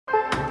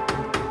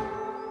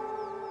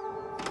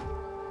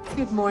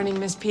Good morning,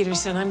 Miss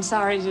Peterson. I'm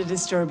sorry to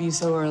disturb you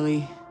so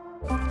early.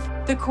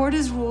 The court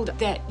has ruled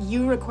that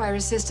you require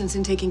assistance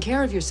in taking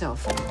care of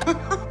yourself.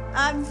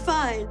 I'm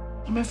fine.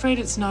 I'm afraid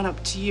it's not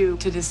up to you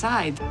to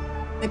decide.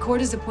 The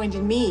court has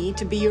appointed me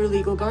to be your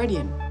legal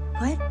guardian.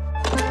 What?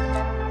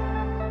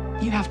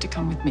 You have to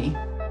come with me.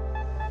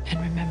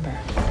 And remember,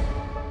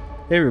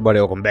 Hey everybody,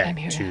 welcome I'm back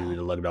here to now.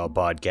 the Lug Dog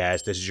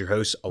Podcast. This is your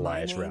host,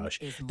 Elias name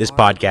Roush. is This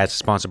Mark podcast is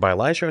sponsored by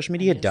someone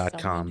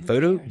EliasRoushMedia.com, who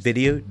photo, cares.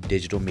 video,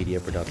 digital media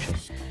production.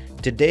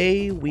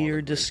 Today we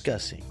are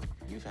discussing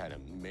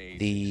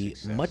the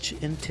much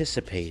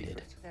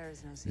anticipated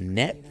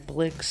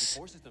Netflix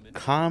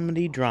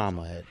comedy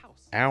drama at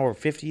hour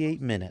 58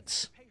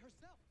 minutes.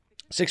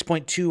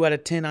 6.2 out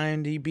of 10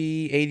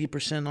 IMDb,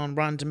 80% on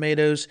Rotten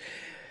Tomatoes.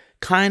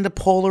 Kind of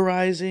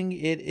polarizing.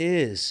 It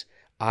is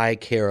I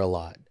Care a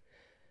Lot.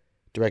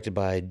 Directed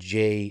by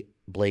Jay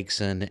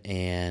Blakeson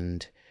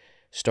and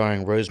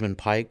starring Rosamund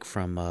Pike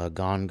from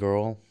Gone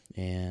Girl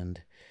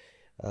and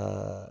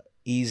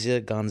Isa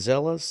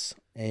Gonzalez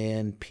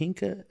and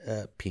Peter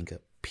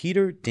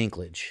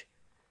Dinklage.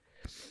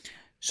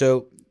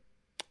 So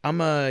I'm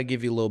going to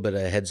give you a little bit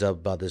of a heads up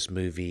about this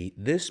movie.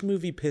 This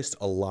movie pissed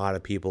a lot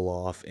of people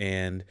off,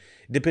 and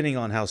depending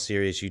on how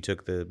serious you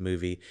took the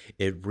movie,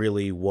 it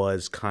really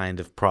was kind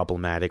of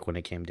problematic when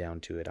it came down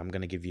to it. I'm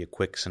going to give you a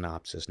quick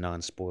synopsis,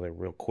 non-spoiler,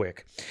 real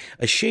quick.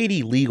 A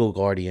shady legal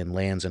guardian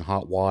lands in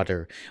hot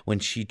water when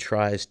she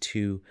tries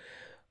to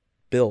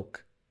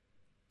bilk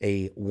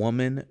a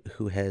woman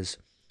who has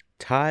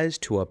ties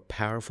to a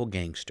powerful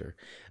gangster.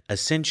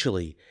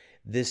 Essentially,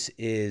 this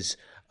is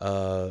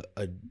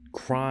a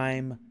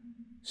crime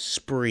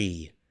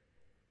spree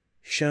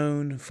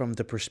shown from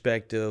the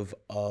perspective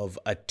of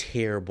a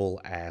terrible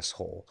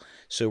asshole.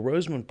 So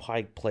Rosamund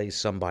Pike plays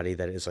somebody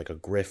that is like a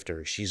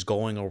grifter. She's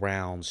going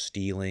around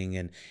stealing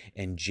and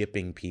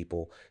gypping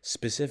people,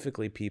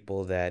 specifically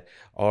people that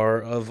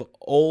are of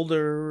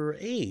older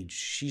age.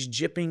 She's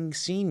gypping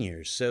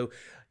seniors. So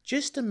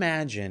just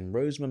imagine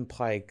Rosamund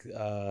Pike,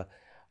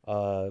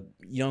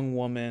 young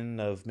woman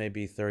of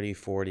maybe 30,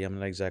 40. I'm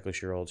not exactly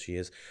sure how old she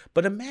is.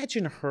 But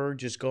imagine her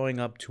just going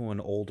up to an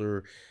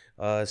older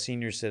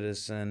senior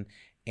citizen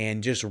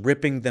and just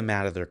ripping them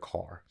out of their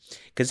car.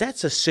 Because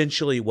that's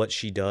essentially what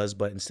she does.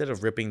 But instead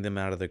of ripping them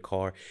out of their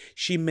car,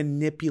 she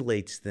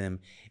manipulates them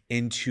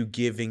into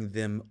giving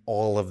them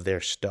all of their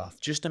stuff.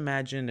 Just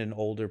imagine an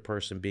older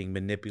person being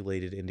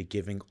manipulated into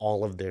giving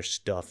all of their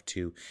stuff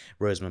to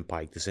Rosamund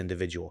Pike, this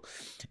individual.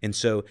 And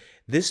so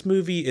this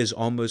movie is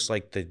almost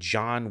like the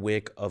John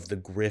Wick of the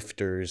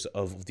grifters,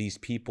 of these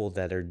people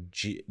that are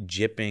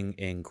gypping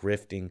and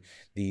grifting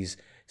these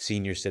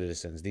senior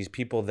citizens, these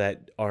people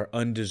that are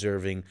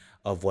undeserving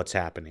of what's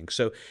happening.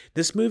 So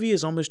this movie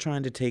is almost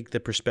trying to take the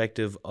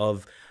perspective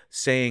of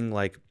saying,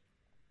 like,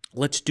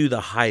 let's do the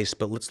heist,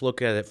 but let's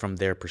look at it from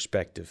their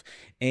perspective.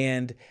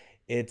 And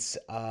it's,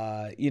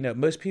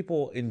 most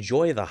people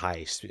enjoy the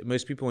heist.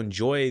 Most people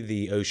enjoy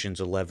the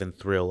Ocean's 11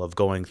 thrill of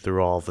going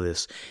through all of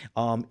this.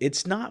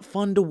 It's not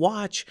fun to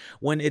watch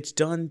when it's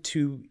done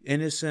to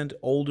innocent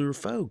older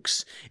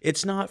folks.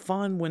 It's not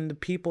fun when the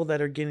people that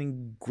are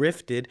getting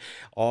grifted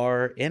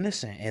are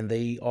innocent and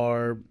they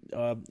are,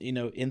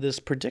 in this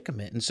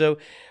predicament. And so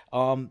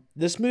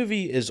this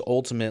movie is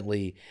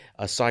ultimately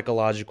a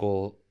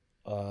psychological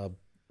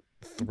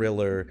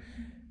thriller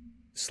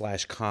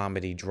 /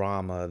 comedy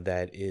drama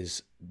that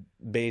is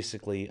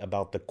basically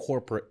about the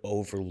corporate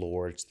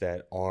overlords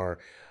that are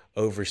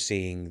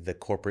overseeing the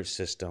corporate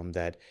system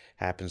that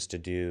happens to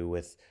do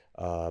with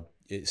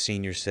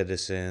senior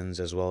citizens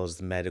as well as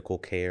the medical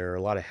care,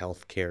 a lot of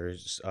health care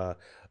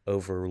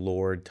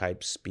overlord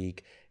type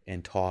speak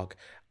and talk.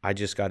 I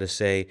just got to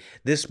say,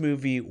 this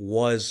movie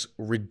was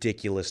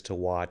ridiculous to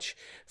watch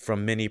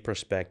from many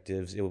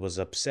perspectives. It was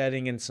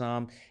upsetting in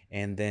some,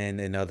 and then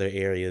in other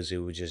areas, it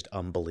was just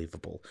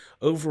unbelievable.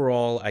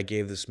 Overall, I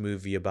gave this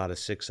movie about a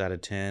 6 out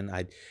of 10.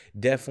 I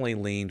definitely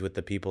leaned with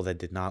the people that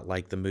did not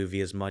like the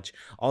movie as much,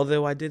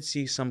 although I did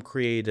see some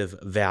creative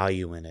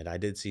value in it. I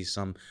did see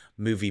some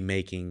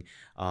movie-making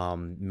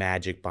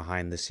magic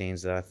behind the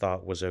scenes that I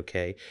thought was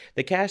okay.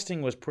 The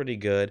casting was pretty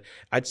good.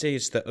 I'd say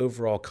it's the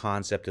overall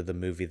concept of the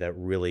movie that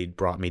really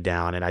brought me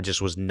down, and I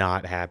just was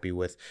not happy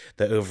with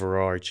the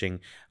overarching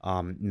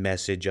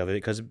message of it,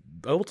 because it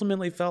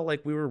ultimately felt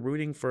like we were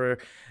rooting for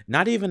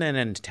not even an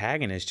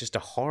antagonist, just a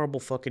horrible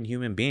fucking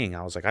human being.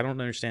 I was like, I don't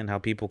understand how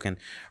people can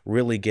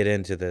really get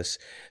into this.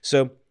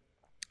 So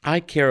I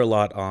Care a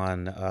Lot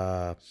on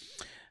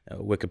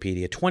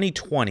Wikipedia.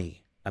 2020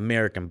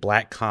 American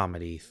black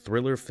comedy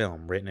thriller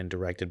film written and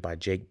directed by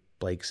Jay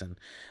Blakeson.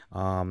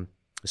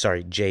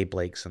 Jay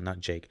Blakeson, not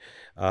Jake.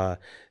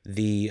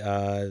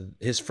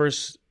 His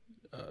first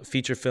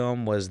feature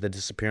film was The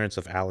Disappearance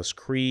of Alice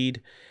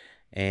Creed,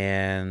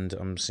 and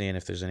I'm seeing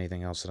if there's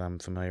anything else that I'm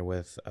familiar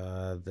with.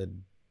 The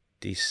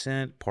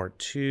Descent Part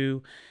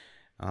 2.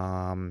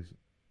 Let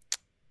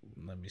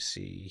me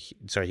see.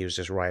 Sorry, he was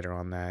just writer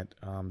on that.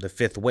 The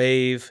Fifth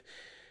Wave.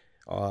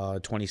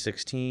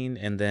 2016,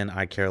 and then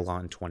I Care a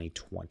Lot in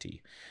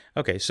 2020.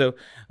 Okay, so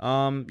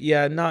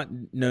yeah, not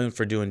known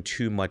for doing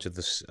too much of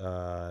this,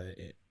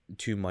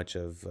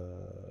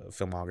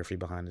 filmography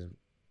behind it.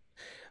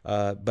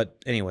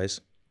 But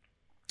anyways,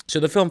 so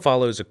the film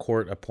follows a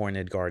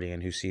court-appointed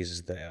guardian who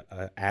seizes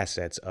the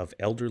assets of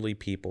elderly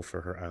people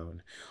for her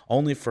own,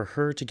 only for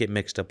her to get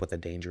mixed up with a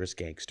dangerous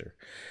gangster.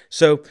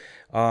 So,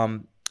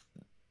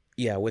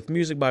 yeah, with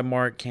music by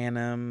Mark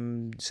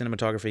Canham,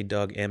 cinematography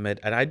Doug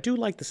Emmett, and I do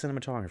like the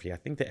cinematography. I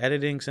think the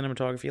editing,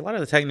 cinematography, a lot of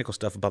the technical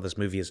stuff about this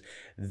movie is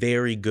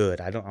very good.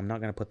 I'm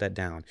not going to put that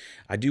down.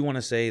 I do want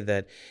to say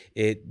that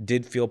it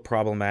did feel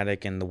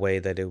problematic in the way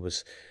that it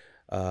was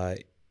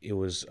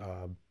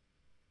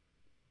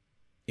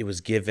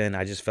given.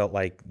 I just felt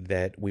like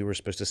that we were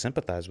supposed to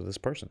sympathize with this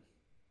person.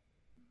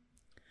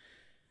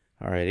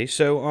 Alrighty,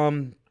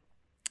 so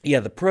yeah,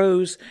 the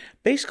pros,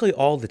 basically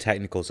all the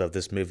technicals of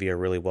this movie are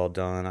really well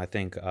done. I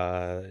think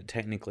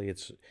technically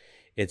it's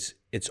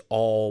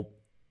all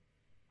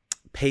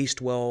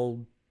paced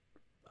well.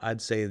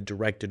 I'd say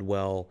directed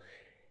well,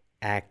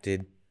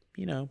 acted.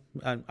 You know,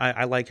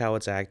 I like how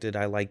it's acted.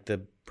 I like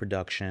the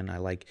production. I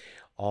like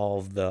all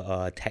of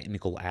the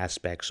technical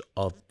aspects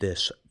of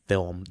this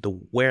film.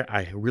 Where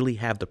I really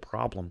have the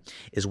problem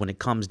is when it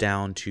comes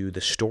down to the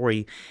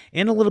story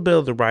and a little bit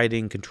of the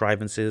writing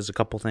contrivances, a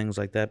couple things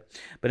like that.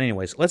 But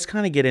anyways, let's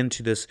kind of get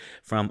into this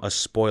from a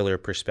spoiler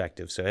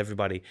perspective. So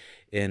everybody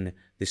in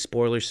the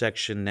spoiler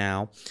section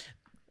now,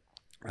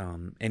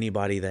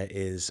 anybody that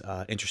is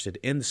interested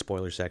in the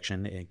spoiler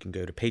section, it can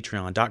go to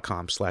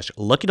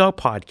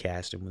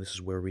patreon.com/LuckyDogPodcast, and this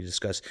is where we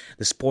discuss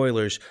the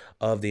spoilers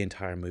of the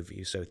entire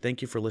movie. So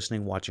thank you for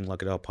listening, watching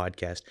Lucky Dog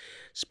Podcast.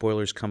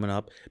 Spoilers coming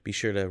up. Be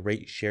sure to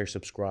rate, share,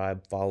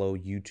 subscribe, follow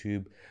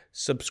YouTube,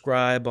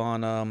 subscribe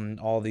on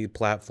all the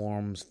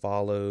platforms,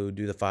 follow,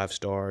 do the 5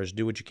 stars,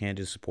 do what you can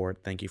to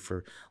support. Thank you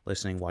for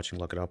listening, watching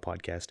Lucky Dog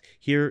Podcast.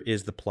 Here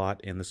is the plot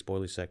in the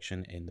spoiler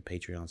section in the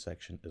Patreon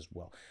section as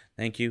well.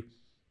 Thank you.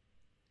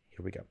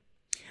 Here we go.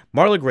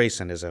 Marla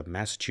Grayson is a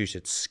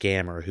Massachusetts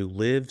scammer who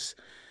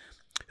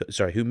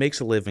makes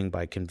a living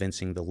by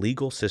convincing the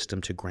legal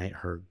system to grant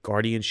her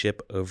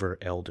guardianship over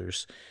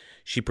elders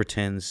she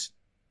pretends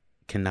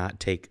cannot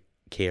take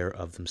care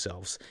of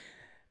themselves.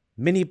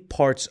 Many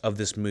parts of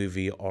this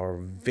movie are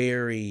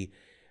very,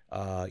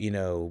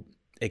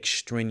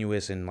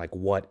 extraneous and like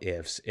what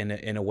ifs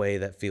in a way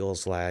that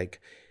feels like,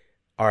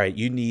 all right,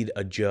 you need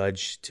a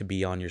judge to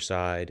be on your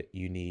side.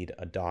 You need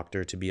a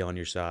doctor to be on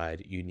your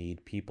side. You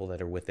need people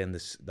that are within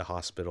the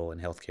hospital and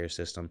healthcare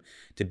system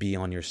to be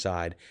on your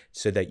side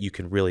so that you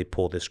can really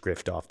pull this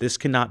grift off. This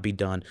cannot be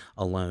done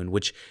alone,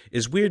 which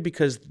is weird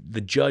because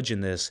the judge in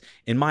this,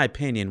 in my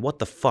opinion, what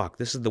the fuck?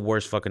 This is the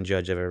worst fucking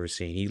judge I've ever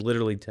seen. He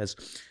literally has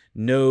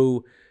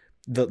no...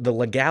 The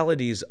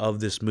legalities of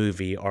this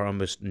movie are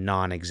almost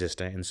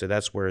non-existent, and so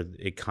that's where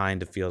it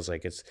kind of feels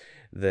like it's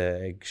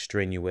the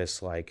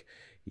extraneous, like...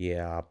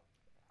 yeah,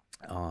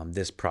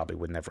 this probably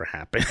would never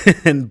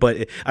happen.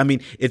 But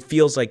it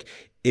feels like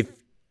if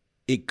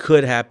it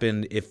could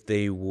happen if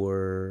they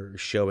were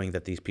showing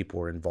that these people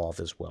were involved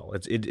as well.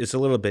 It's a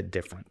little bit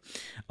different.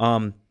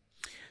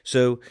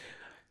 So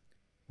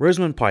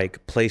Rosamund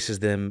Pike places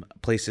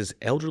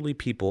elderly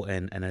people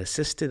in an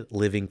assisted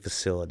living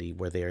facility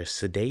where they are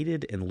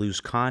sedated and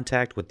lose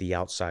contact with the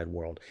outside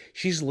world.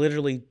 She's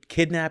literally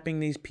kidnapping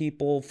these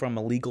people from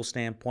a legal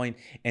standpoint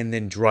and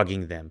then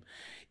drugging them.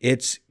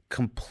 It's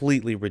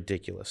completely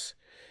ridiculous.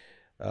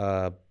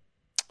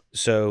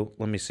 So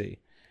let me see.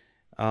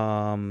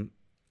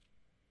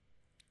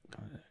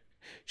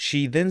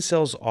 She then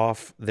sells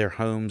off their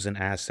homes and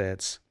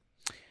assets,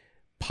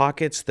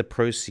 pockets the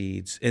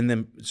proceeds,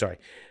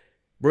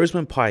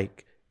 Rosamund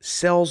Pike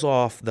sells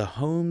off the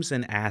homes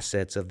and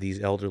assets of these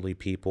elderly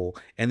people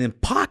and then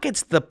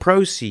pockets the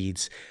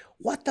proceeds.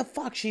 What the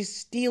fuck? She's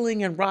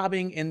stealing and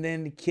robbing and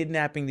then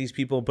kidnapping these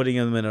people and putting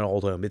them in an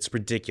old home. It's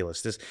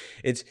ridiculous.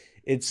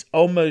 It's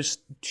almost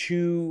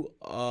too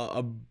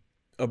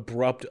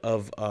abrupt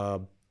of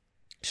a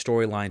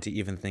storyline to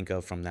even think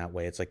of from that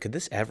way. It's like, could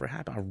this ever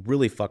happen? I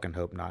really fucking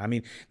hope not. I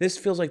mean, this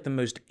feels like the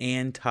most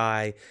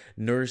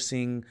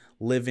anti-nursing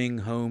living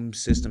home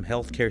system,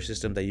 healthcare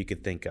system that you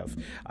could think of.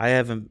 I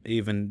haven't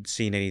even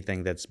seen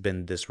anything that's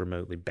been this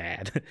remotely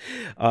bad.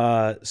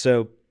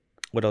 So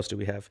what else do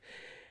we have?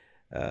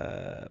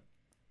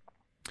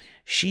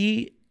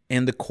 She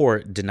and the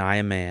court deny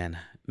a man,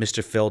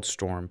 Mr.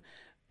 Feldstorm,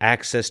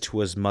 access to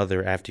his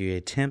mother after he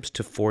attempts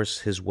to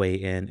force his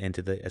way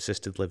into the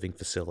assisted living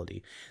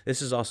facility.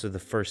 This is also the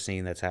first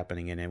scene that's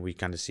happening in it. We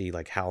kind of see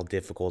like how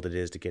difficult it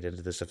is to get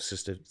into this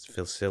assisted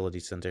facility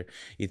center.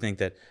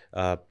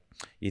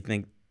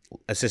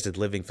 Assisted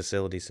living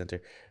facility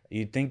center.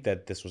 You'd think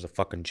that this was a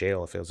fucking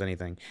jail if it was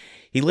anything.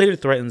 He later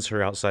threatens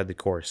her outside the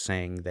court,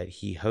 saying that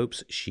he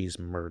hopes she's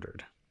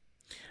murdered.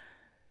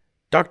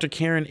 Dr.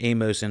 Karen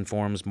Amos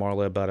informs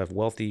Marla about a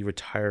wealthy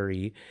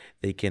retiree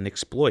they can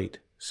exploit.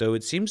 So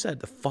it seems that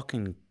the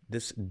fucking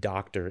this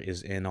doctor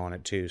is in on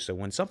it too. So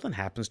when something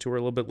happens to her a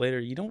little bit later,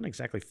 you don't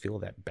exactly feel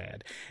that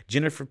bad.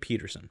 Jennifer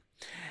Peterson.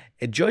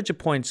 A judge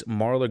appoints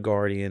Marla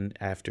Guardian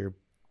after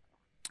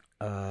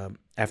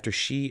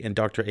she and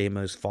Dr.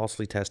 Amos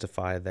falsely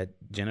testify that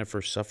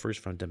Jennifer suffers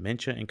from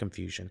dementia and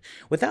confusion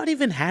without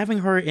even having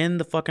her in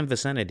the fucking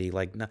vicinity,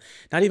 like not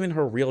even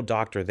her real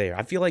doctor there.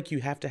 I feel like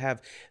you have to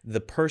have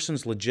the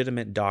person's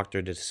legitimate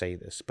doctor to say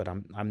this, but I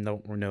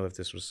don't know if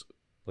this was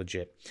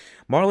legit.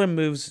 Marla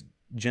moves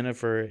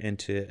Jennifer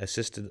into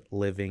assisted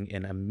living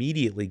and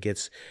immediately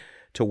gets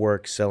to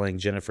work selling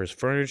Jennifer's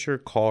furniture,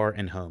 car,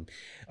 and home.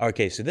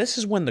 Okay, so this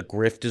is when the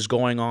grift is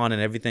going on and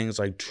everything's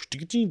like,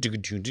 this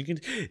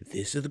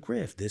is the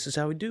grift. This is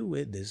how we do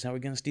it. This is how we're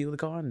going to steal the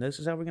car, and this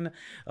is how we're going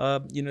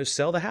to,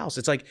 sell the house.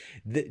 It's like,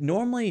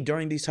 normally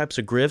during these types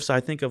of grifts, I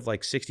think of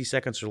like 60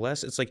 seconds or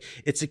less. It's like,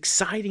 it's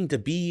exciting to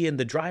be in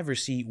the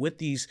driver's seat with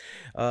these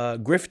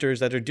grifters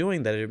that are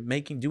doing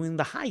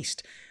the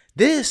heist.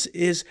 This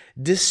is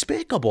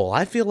despicable.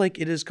 I feel like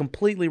it is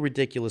completely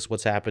ridiculous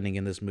what's happening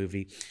in this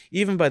movie.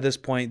 Even by this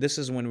point, this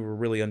is when we were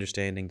really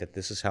understanding that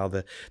this is how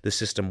the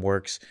system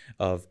works,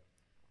 of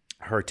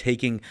her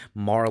taking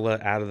Marla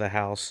out of the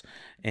house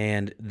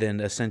and then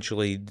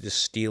essentially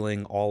just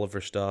stealing all of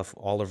her stuff,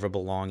 all of her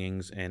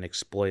belongings, and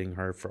exploiting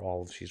her for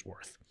all she's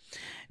worth.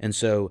 And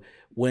so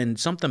when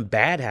something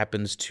bad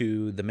happens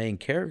to the main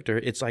character,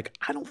 it's like,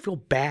 I don't feel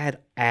bad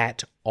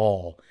at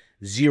all.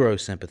 Zero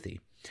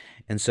sympathy.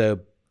 And so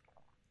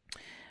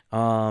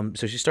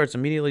she starts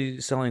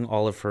immediately selling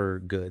all of her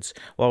goods.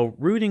 While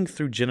rooting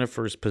through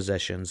Jennifer's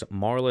possessions,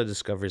 Marla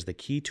discovers the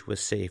key to a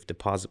safe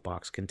deposit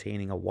box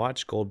containing a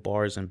watch, gold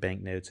bars, and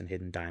banknotes and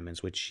hidden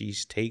diamonds, which she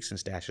takes and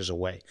stashes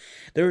away.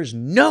 There is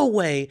no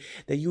way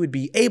that you would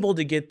be able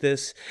to get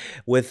this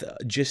with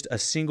just a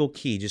single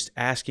key, just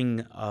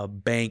asking a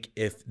bank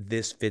if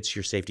this fits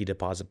your safety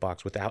deposit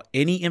box without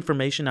any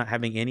information, not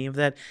having any of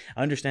that.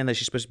 I understand that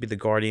she's supposed to be the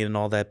guardian and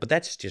all that, but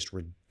that's just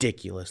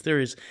ridiculous. There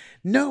is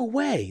no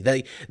way.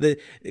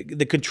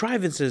 The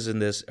contrivances in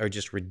this are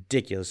just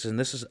ridiculous, and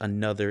this is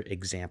another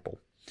example.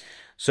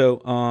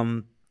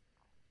 So,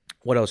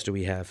 what else do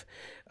we have?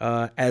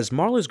 As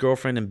Marla's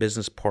girlfriend and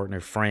business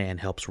partner, Fran,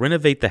 helps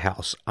renovate the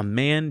house, a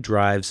man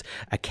drives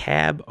a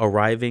cab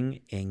arriving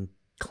and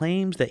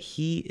claims that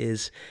he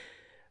is...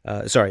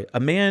 a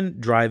man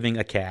driving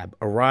a cab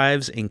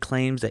arrives and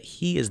claims that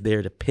he is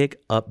there to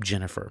pick up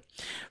Jennifer.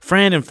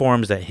 Fran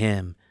informs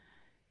him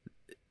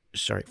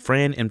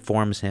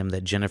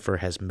that Jennifer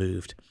has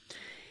moved.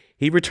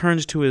 He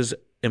returns to his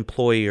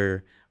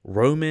employer,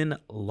 Roman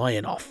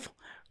Leonov.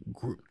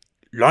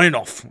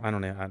 Leonovsky,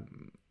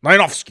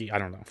 I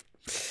don't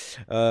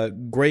know.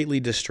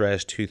 Greatly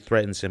distressed, who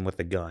threatens him with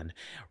a gun.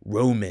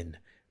 Roman,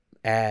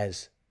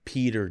 as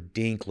played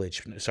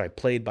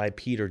by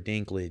Peter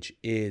Dinklage,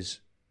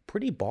 is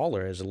pretty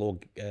baller as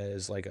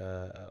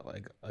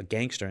a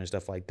gangster and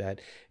stuff like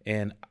that.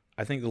 And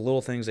I think the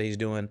little things that he's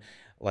doing,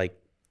 like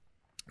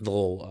the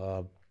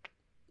little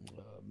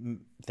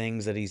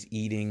things that he's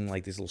eating,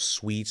 like these little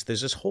sweets,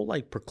 there's this whole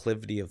like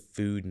proclivity of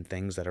food and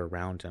things that are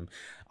around him.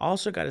 I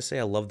also got to say,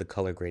 I love the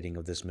color grading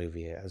of this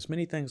movie. As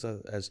many things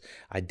as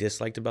I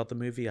disliked about the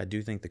movie, I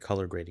do think the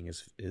color grading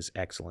is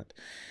excellent.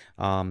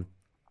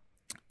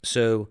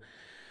 So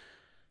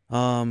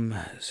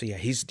yeah,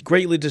 he's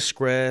greatly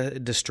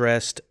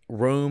distressed.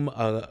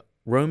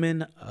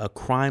 Roman, a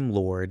crime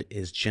lord,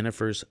 is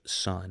Jennifer's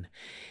son.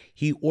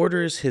 He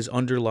orders his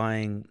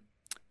underlying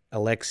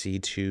Alexei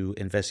to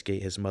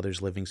investigate his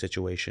mother's living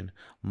situation.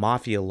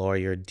 Mafia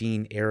lawyer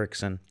Dean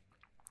Erickson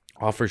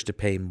offers to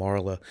pay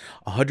Marla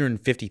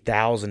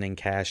 $150,000 in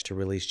cash to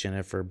release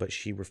Jennifer, but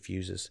she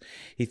refuses.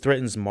 He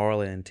threatens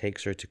Marla and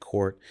takes her to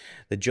court.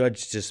 The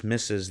judge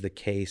dismisses the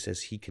case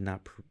as he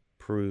cannot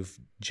prove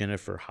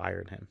Jennifer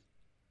hired him.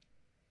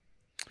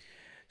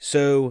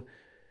 So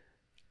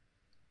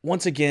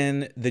once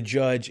again, the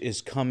judge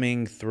is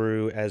coming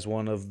through as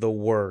one of the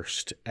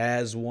worst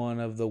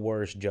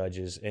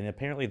judges, and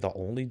apparently the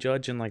only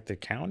judge in like the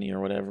county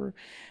or whatever.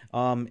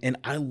 And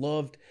I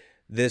loved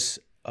this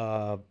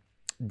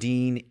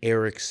Dean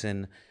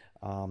Erickson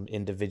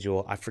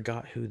individual. I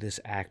forgot who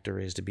this actor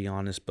is, to be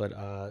honest,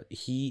 but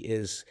he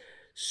is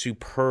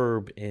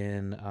superb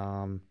in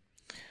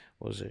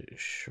what was it?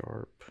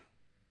 Sharp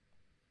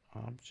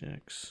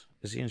Objects?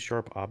 Is he in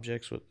Sharp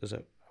Objects? What is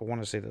that? I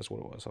want to say that's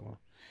what it was. Hold on.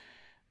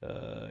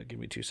 Give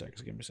me 2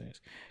 seconds.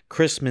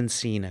 Chris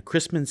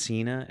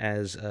Mencina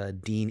as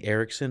Dean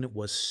Erickson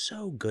was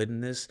so good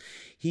in this.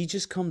 He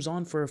just comes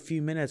on for a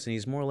few minutes and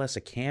he's more or less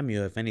a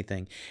cameo, if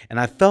anything. And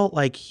I felt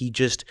like he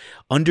just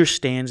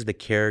understands the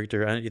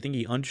character. I think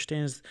he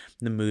understands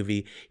the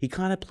movie. He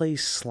kind of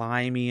plays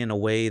slimy in a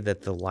way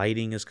that the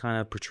lighting is kind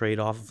of portrayed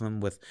off of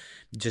him, with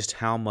just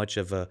how much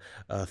of a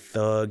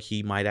thug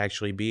he might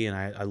actually be. And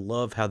I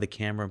love how the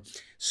camera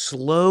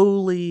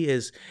slowly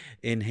is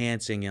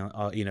enhancing,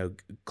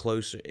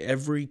 closer.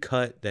 Every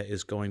cut that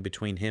is going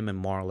between him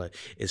and Marla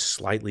is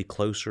slightly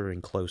closer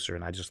and closer,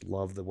 and I just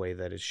love the way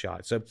that it's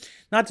shot. So,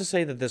 not to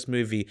say that this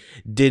movie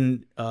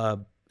didn't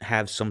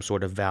have some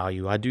sort of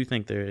value. I do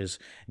think there is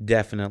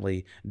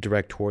definitely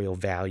directorial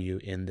value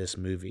in this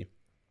movie.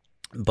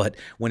 But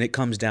when it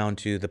comes down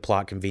to the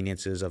plot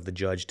conveniences of the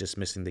judge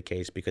dismissing the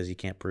case because he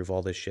can't prove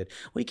all this shit,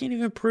 well, he can't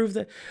even prove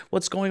that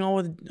what's going on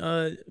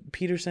with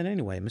Peterson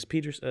anyway,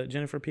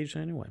 Jennifer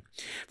Peterson anyway.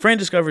 Fran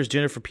discovers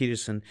Jennifer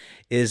Peterson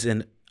is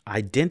an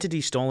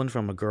identity stolen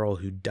from a girl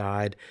who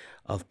died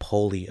of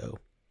polio.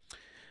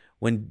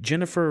 When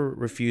Jennifer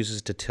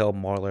refuses to tell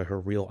Marla her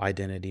real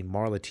identity,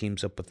 Marla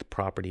teams up with the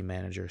property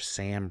manager,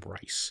 Sam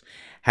Rice.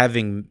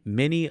 Having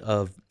many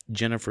of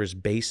Jennifer's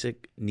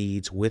basic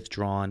needs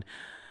withdrawn,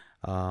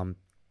 and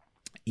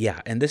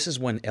this is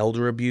when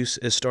elder abuse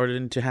is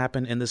starting to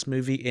happen in this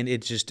movie, and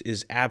it just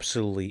is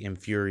absolutely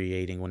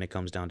infuriating when it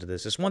comes down to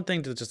this. It's one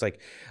thing to just like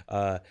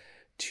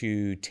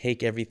to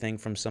take everything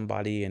from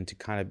somebody and to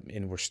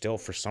and we're still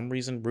for some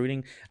reason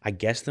rooting. I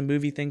guess the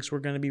movie thinks we're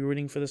going to be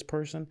rooting for this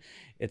person.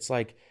 It's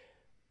like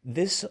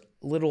this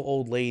little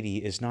old lady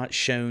is not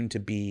shown to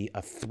be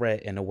a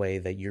threat in a way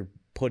that you're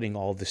putting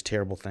all this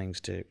terrible things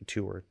to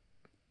her.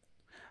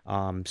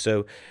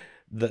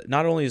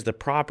 Not only is the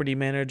property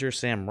manager,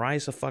 Sam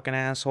Rice, a fucking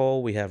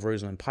asshole, we have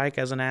Rosamund Pike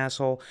as an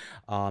asshole.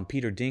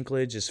 Peter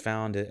Dinklage is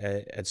found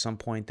at some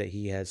point that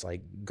he has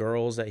like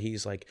girls that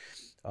he's like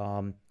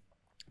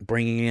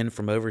bringing in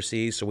from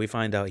overseas. So we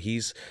find out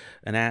he's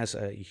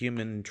a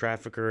human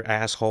trafficker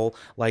asshole.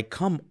 Like,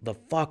 come the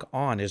fuck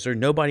on. Is there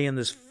nobody in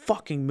this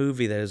fucking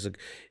movie that is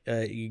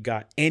you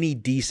got any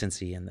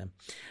decency in them?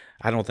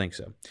 I don't think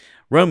so.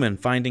 Roman,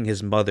 finding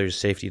his mother's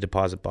safety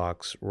deposit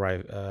box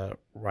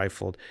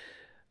rifled,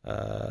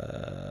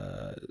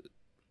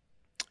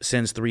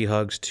 sends 3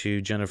 hugs to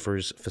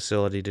Jennifer's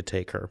facility to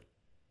take her.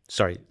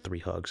 Sorry, 3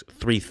 hugs.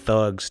 3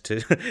 thugs to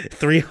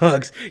 3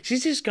 hugs.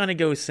 She's just going to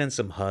go send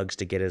some hugs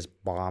to get his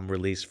bomb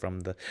released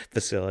from the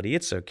facility.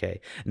 It's okay.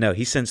 No,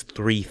 he sends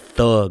 3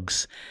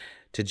 thugs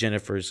to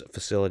Jennifer's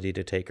facility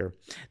to take her.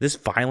 This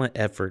violent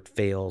effort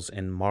fails,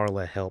 and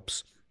Marla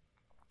helps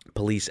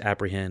police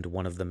apprehend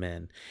one of the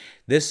men.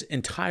 This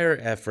entire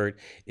effort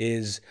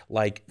is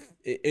like,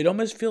 it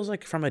almost feels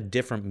like from a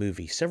different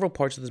movie. Several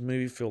parts of this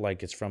movie feel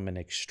like it's from an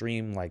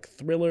extreme like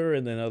thriller,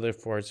 and then other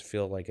parts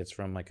feel like it's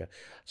from like a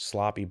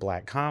sloppy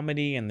black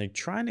comedy, and they're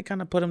trying to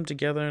kind of put them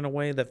together in a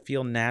way that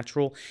feel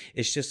natural.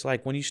 It's just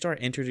like when you start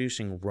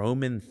introducing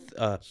Russian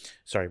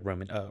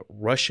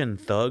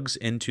thugs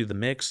into the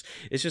mix,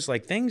 it's just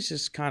like things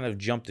just kind of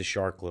jump the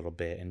shark a little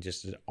bit and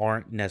just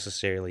aren't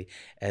necessarily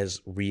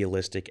as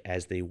realistic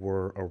as they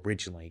were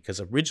originally.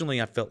 Because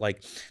originally I felt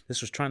like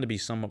this was trying to be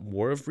somewhat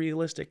more of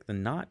realistic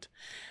than not.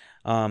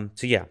 And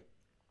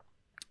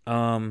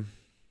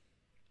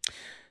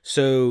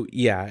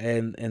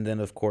then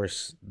of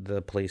course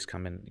the police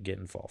come and get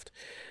involved.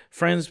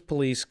 Friends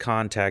police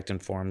contact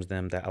informs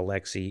them that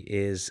Alexei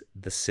is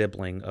the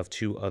sibling of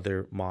 2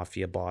 other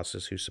mafia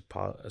bosses who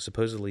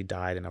supposedly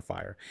died in a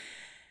fire.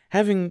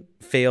 Having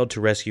failed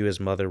to rescue his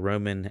mother,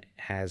 Roman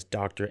has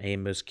Dr.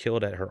 Amos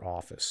killed at her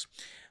office.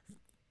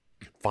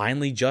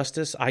 Finally,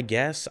 justice, I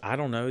guess. I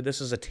don't know. This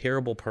is a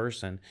terrible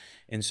person,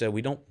 and so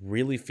we don't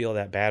really feel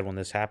that bad when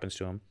this happens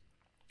to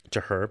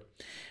her.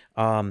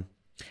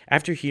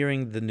 After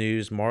hearing the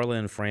news, Marla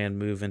and Fran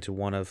move into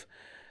one of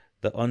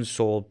the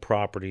unsold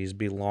properties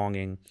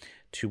belonging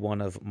to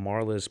one of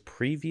Marla's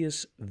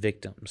previous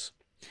victims.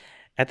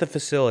 At the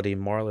facility,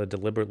 Marla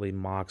deliberately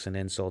mocks and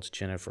insults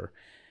Jennifer,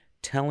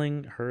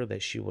 telling her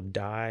that she will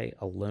die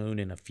alone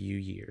in a few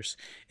years.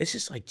 It's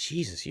just like,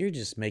 Jesus, you're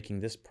just making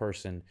this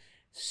person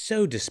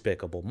so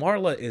despicable.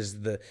 Marla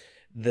is the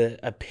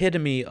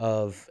epitome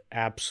of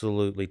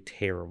absolutely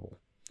terrible.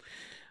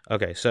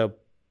 Okay, so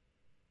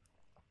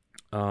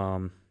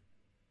let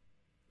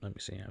me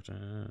see.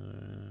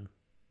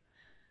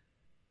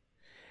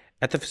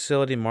 At the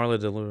facility, Marla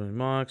delivers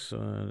mocks.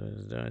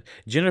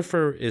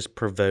 Jennifer is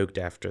provoked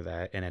after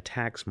that and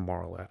attacks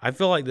Marla. I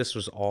feel like this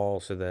was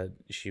all so that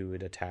she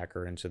would attack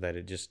her and so that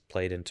it just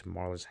played into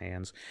Marla's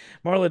hands.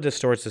 Marla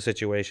distorts the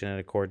situation in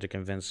a court to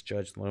convince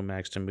Judge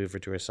Lomax to move her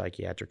to a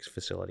psychiatric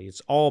facility.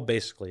 It's all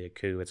basically a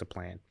coup. It's a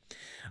plan.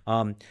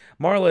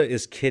 Marla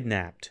is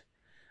kidnapped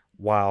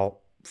while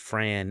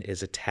Fran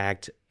is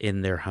attacked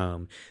in their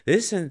home.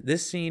 This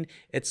scene,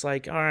 it's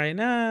like, all right,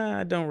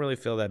 I don't really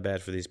feel that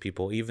bad for these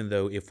people, even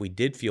though if we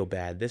did feel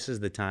bad, this is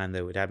the time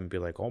that would have them be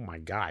like, oh my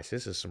gosh,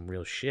 this is some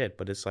real shit.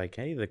 But it's like,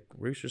 hey, the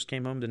roosters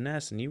came home to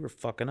nest and you were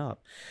fucking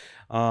up.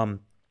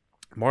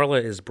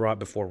 Marla is brought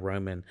before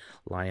Roman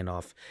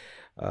Lionov,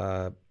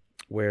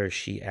 where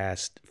she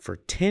asked for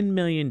 $10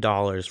 million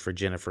for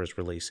Jennifer's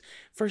release.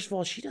 First of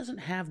all, she doesn't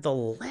have the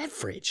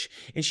leverage,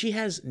 and she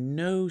has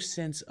no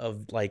sense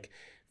of like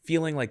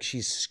feeling like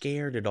she's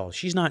scared at all.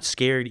 She's not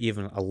scared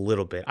even a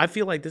little bit. I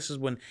feel like this is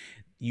when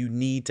you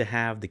need to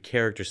have the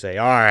character say,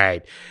 all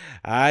right,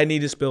 I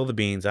need to spill the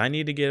beans. I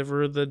need to give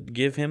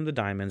him the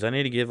diamonds. I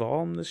need to give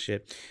all him this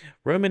shit.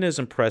 Roman is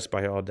impressed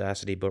by her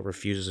audacity, but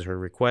refuses her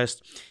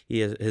request.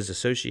 His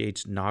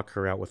associates knock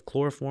her out with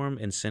chloroform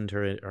and send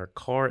her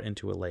car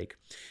into a lake.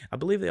 I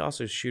believe they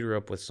also shoot her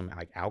up with some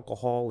like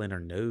alcohol in her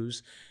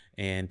nose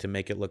and to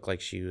make it look like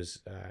she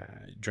was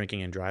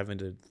drinking and driving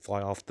to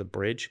fly off the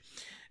bridge.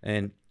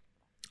 And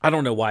I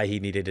don't know why he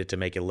needed it to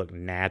make it look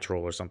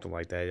natural or something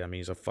like that. I mean,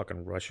 he's a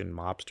fucking Russian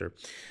mobster.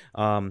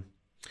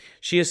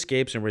 She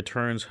escapes and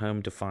returns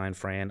home to find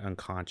Fran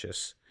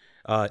unconscious.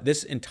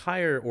 This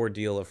entire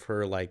ordeal of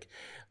her like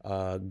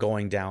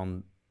going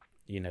down,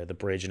 the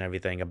bridge and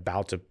everything,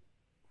 about to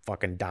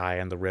fucking die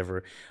in the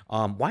river.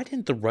 Why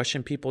didn't the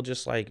Russian people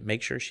just like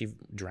make sure she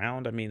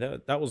drowned? I mean,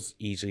 that was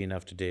easy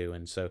enough to do.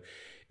 And so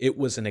it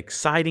was an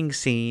exciting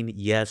scene.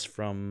 Yes,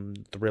 from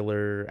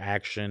thriller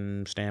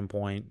action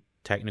standpoint,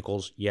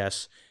 technicals.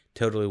 Yes,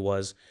 totally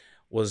was.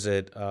 Was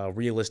it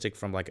realistic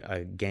from like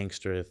a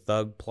gangster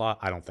thug plot?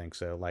 I don't think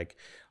so. Like,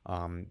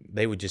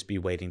 they would just be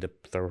waiting to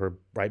throw her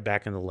right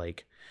back in the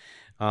lake.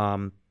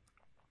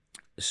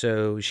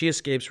 So she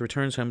escapes,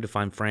 returns home to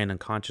find Fran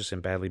unconscious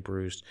and badly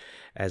bruised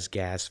as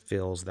gas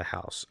fills the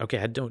house. Okay,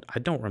 I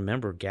don't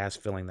remember gas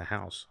filling the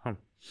house.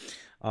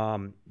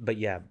 But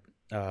yeah,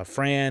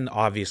 Fran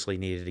obviously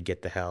needed to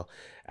get the hell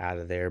out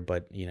of there,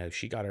 but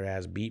she got her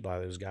ass beat by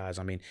those guys.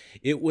 I mean,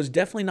 it was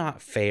definitely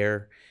not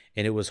fair,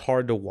 and it was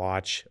hard to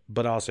watch,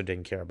 but I also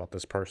didn't care about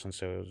this person,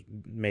 so it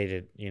made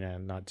it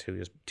not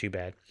too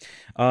bad.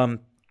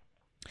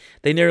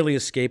 They narrowly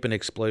escape an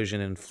explosion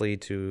and flee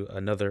to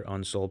another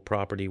unsold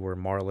property where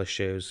Marla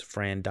shows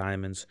Fran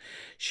diamonds.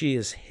 She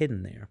is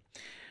hidden there.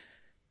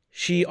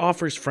 She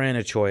offers Fran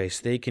a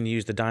choice. They can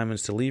use the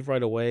diamonds to leave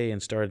right away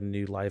and start a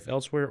new life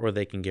elsewhere, or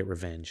they can get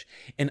revenge.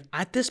 And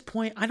at this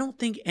point, I don't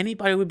think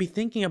anybody would be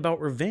thinking about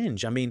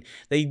revenge. I mean,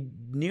 they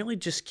nearly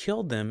just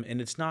killed them,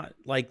 and it's not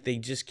like they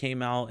just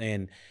came out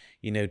and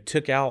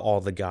took out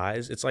all the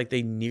guys. It's like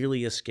they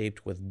nearly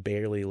escaped with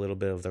barely a little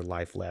bit of their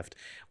life left.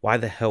 Why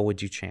the hell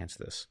would you chance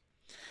this?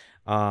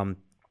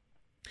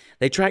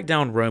 They track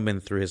down Roman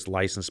through his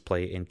license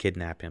plate and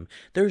kidnap him.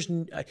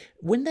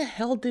 When the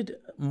hell did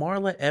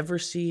Marla ever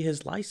see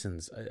his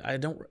license? I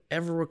don't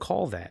ever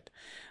recall that,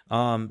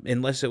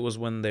 unless it was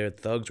when their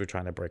thugs were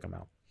trying to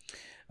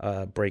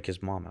break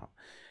his mom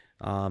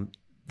out.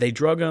 They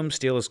drug him,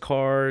 steal his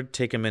car,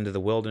 take him into the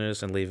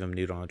wilderness, and leave him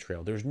nude on a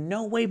trail. There's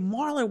no way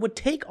Marla would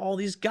take all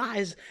these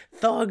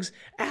thugs,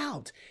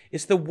 out.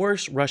 It's the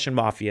worst Russian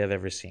mafia I've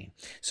ever seen.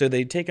 So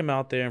they take him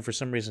out there, and for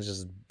some reason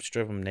just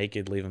strip him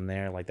naked, leave him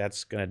there. Like,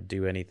 that's going to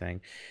do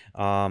anything.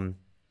 And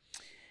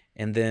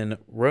then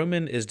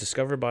Roman is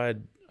discovered by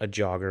a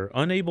jogger.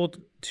 Unable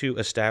to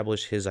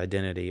establish his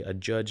identity, a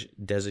judge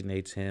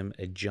designates him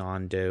a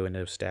John Doe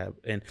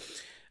and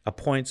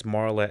appoints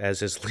Marla as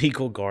his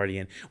legal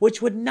guardian,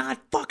 which would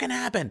not fucking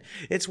happen.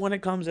 It's when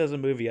it comes as a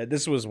movie.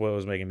 This was what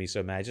was making me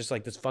so mad. Just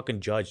like this fucking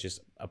judge just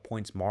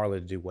appoints Marla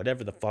to do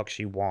whatever the fuck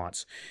she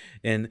wants.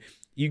 And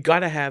you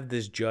got to have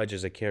this judge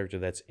as a character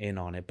that's in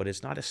on it, but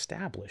it's not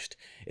established.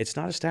 It's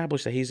not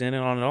established that he's in it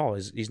on it all.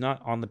 He's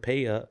not on the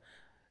pay up.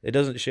 It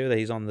doesn't show that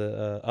he's on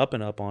the up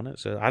and up on it.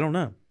 So I don't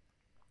know.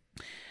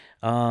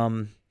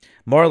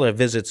 Marla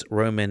visits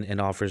Roman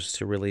and offers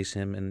to release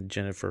him and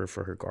Jennifer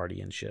for her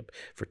guardianship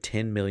for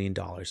 $10 million.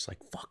 Like,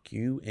 fuck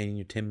you and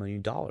your $10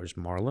 million,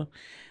 Marla.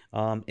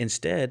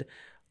 Instead,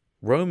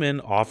 Roman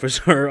offers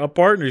her a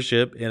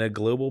partnership in a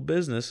global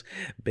business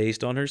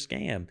based on her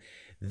scam.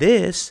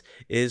 This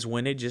is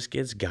when it just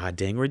gets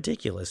goddamn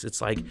ridiculous.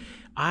 It's like,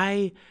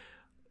 I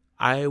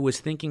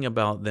was thinking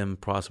about them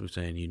possibly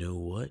saying, you know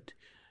what?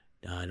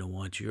 I don't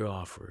want your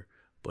offer,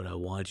 but I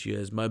want you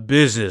as my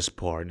business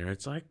partner.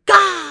 It's like, God!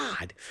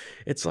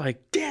 It's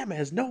like, damn,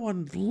 has no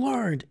one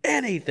learned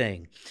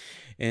anything?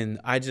 And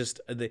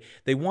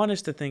they want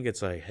us to think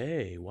it's like,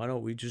 hey, why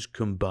don't we just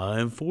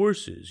combine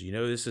forces?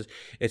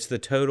 It's the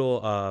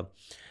total,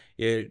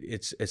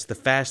 it's the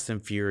Fast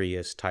and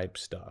Furious type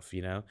stuff,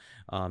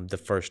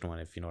 the first one,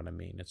 if you know what I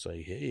mean. It's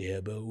like, hey, how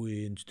about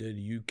we, instead of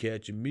you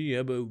catching me, how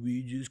about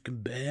we just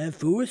combine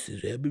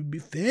forces? How about we be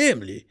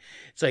family?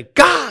 It's like,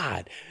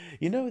 God,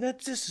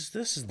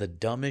 this is the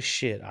dumbest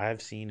shit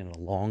I've seen in a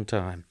long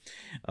time.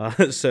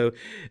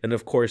 And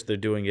of course they're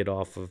doing it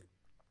off of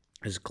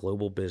his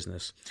global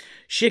business.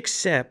 She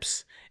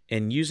accepts,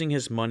 and using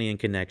his money and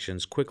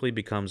connections, quickly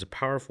becomes a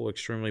powerful,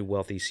 extremely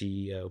wealthy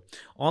CEO,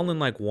 all in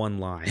like one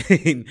line.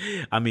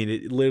 I mean,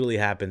 it literally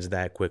happens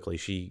that quickly.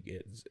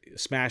 She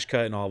smash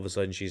cut, and all of a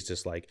sudden she's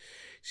just like,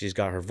 she's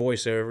got her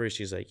voiceover.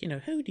 She's like,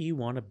 who do you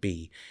want to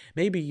be?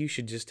 Maybe you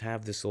should just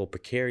have this little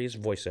precarious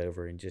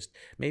voiceover, and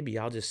maybe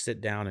I'll just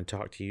sit down and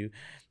talk to you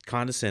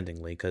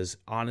condescendingly, because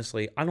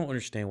honestly, I don't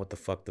understand what the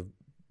fuck the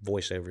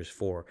voiceover is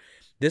for.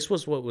 This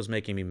was what was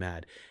making me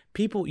mad.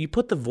 People, you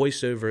put the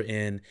voiceover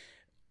in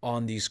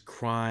on these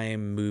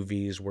crime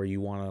movies where you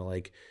want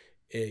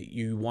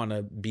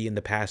to be in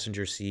the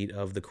passenger seat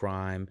of the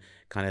crime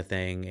kind of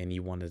thing, and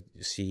you want to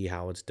see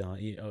how it's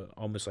done,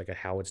 almost like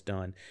how it's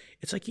done.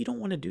 It's like, you don't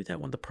want to do that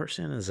when the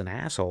person is an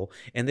asshole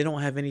and they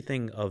don't have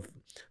anything of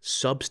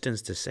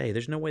substance to say.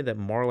 There's no way that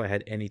Marla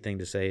had anything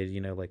to say,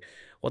 like,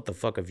 what the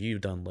fuck have you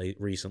done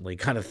recently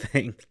kind of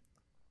thing.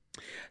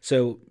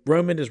 So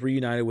Roman is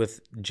reunited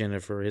with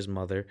Jennifer, his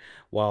mother,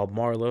 while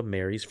Marla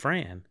marries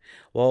Fran.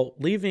 While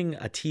leaving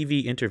a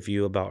TV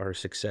interview about her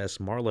success,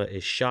 Marla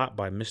is shot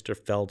by Mr.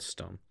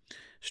 Feldstrom,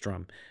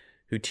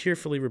 who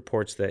tearfully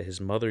reports that his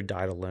mother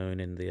died alone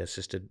in the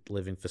assisted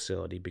living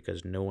facility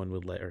because no one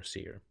would let him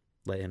see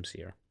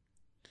her.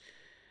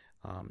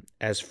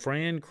 As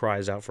Fran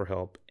cries out for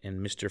help and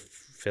Mr.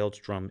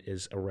 Feldstrom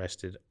is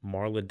arrested,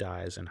 Marla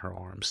dies in her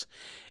arms.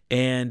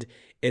 And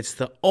it's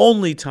the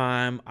only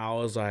time I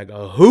was like,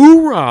 a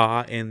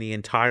hoorah in the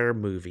entire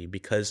movie,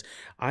 because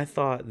I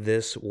thought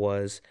this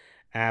was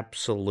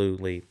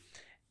absolutely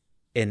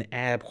an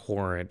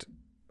abhorrent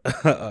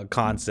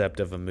concept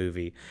of a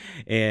movie.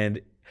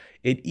 And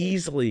it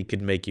easily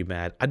could make you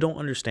mad. I don't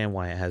understand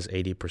why it has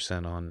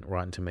 80% on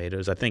Rotten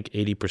Tomatoes. I think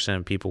 80%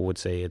 of people would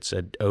say it's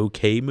an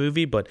okay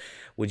movie, but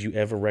would you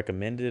ever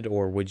recommend it,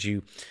 or would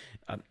you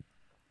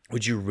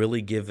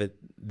really give it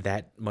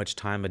that much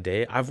time a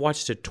day? I've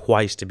watched it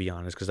twice, to be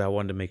honest, because I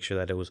wanted to make sure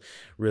that it was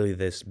really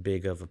this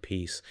big of a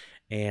piece.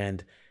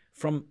 And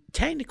from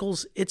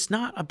technicals, it's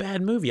not a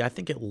bad movie. I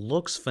think it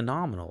looks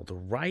phenomenal. The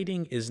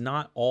writing is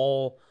not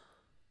all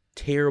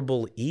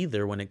terrible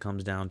either when it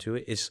comes down to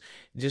it. It's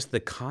just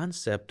the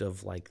concept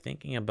of like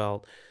thinking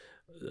about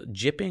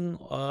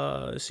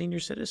gypping senior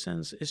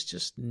citizens is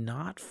just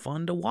not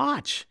fun to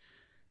watch.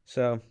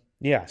 So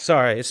yeah,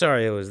 sorry.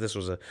 This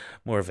was a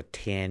more of a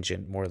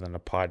tangent more than a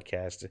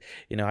podcast.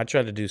 I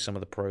tried to do some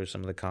of the pros,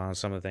 some of the cons,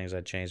 some of the things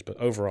I changed, but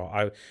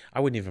overall, I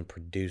wouldn't even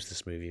produce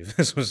this movie if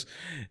this was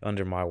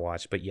under my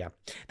watch. But yeah,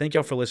 thank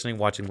y'all for listening,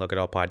 watching Look It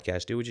All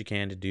podcast. Do what you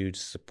can to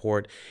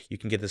support. You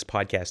can get this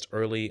podcast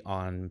early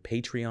on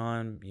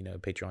Patreon.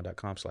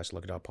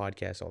 Patreon.com/Look It All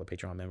podcast. All the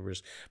Patreon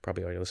members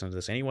probably already listen to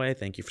this anyway.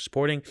 Thank you for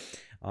supporting.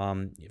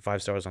 5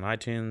 stars on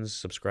iTunes.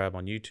 Subscribe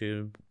on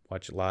YouTube.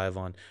 Watch it live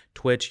on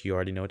Twitch. You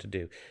already know what to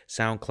do.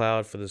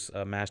 SoundCloud for this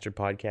mastered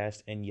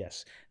podcast. And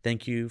yes,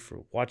 thank you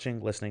for watching,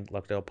 listening,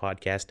 Look It All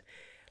podcast.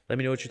 Let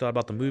me know what you thought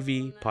about the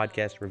movie,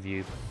 podcast,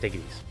 review. Take it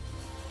easy.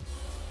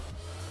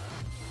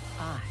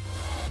 I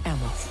am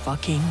a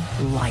fucking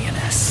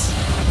lioness.